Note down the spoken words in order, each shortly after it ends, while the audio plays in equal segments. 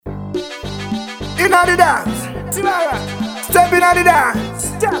inna the dance. Step inna the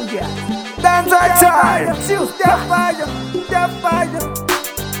dance. Dance at time. Step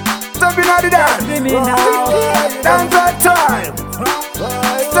inna the dance. Dance at time.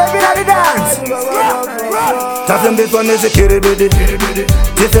 Step inna the dance. T'as this one is a kiribidi.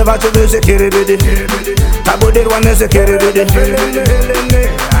 Tu sais va tu veux c'est kiribidi. T'as beau dire one is a kiribidi.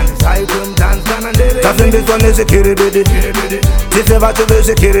 T'as this one is a kiribidi. Tu sais va tu veux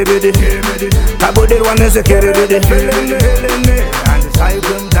c'est kiribidi. T'as beau dire one is a kiribidi.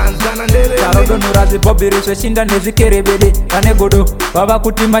 Tarogonurazi bobirisho shinda nezvikiribidi vane godo vava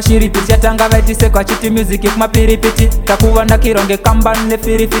kuti mashiripiti yatanga vaitisekwa chiti music kumapiripiti takuva ndakironge kambani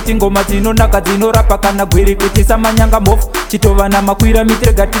nefirifiti ngoma dzinonaka dzinorapa kana gwiripiti samanyanga mofu chitova namakwira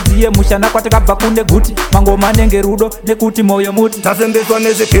mitirega tidziye mushana kwatakabva kunde guti mangoma anenge rudo nekuti moyo muti tasembeswa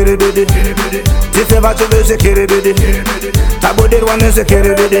nezvikiribidi tise vacho vezvikiribidi taboderwa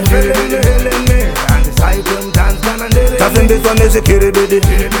nezvikiribidi tasembeswa nezvikiribidi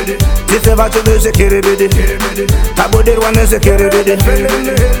tise vacho vezvikiribidi taboderwa nezvikiribidi.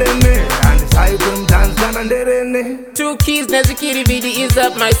 Two keys, nezvikiribidi is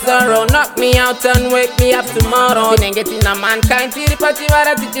up my sorrow. Knock me out and wake me up tomorrow. Tinengetina mankind tiripati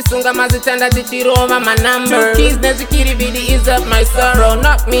vara tichisunga mazitanda tichiroma my number. Two keys, nezvikiribidi is up my sorrow.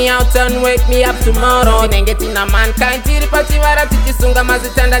 Knock me out and wake me up tomorrow. Tinengetina mankind tiripati vara tichisunga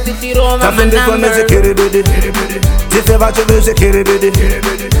mazitanda tichiroma my number. Tise vacho vezvikiribidi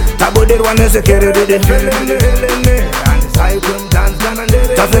taboderwa nezvikiribidi.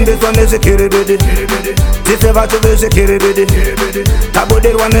 Tasembeswa nezvikiribidi tise vacho vezvikiribidi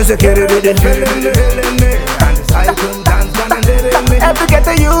taboderwa nezvikiribidi. Every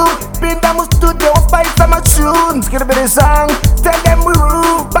ghetto youth been down the studio spice some tunes. Kiribidi song tell them we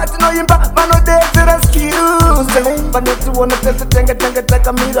rule, but you know you back man no there to rescue. Vanoti wanna test tenga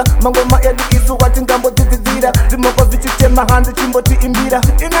taka mira mangoma edu isu wati ngambo titizira zimoko zichitema hanzi chimboti imbira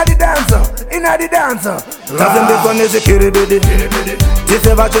inna the dancer. Tasembeswa nezvikiribidi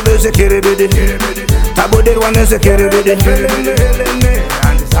tise vacho vezvikiribidi taboderwa nezvikiribidi.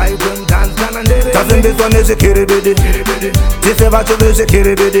 Tasembeswa nezvikiribidi tise vacho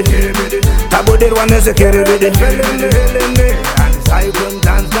vezvikiribidi taboderwa nezvikiribidi.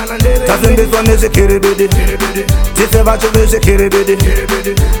 Tasembeswa nezvikiribidi tise vacho vezvikiribidi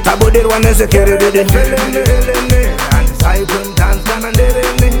taboderwa nezvikiribidi.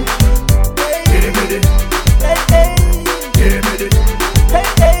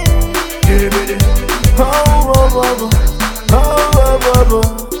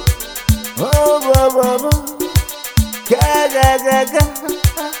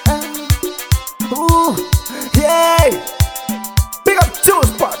 Ooh, yeah. Big up two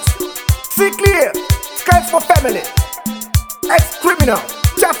spots. See clear. Skies for family. X-CRIMINAL.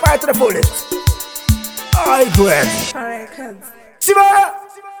 JAH fire to the fullest. I Gwen. Shiva.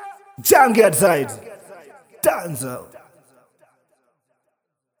 Jungle side. Dance out.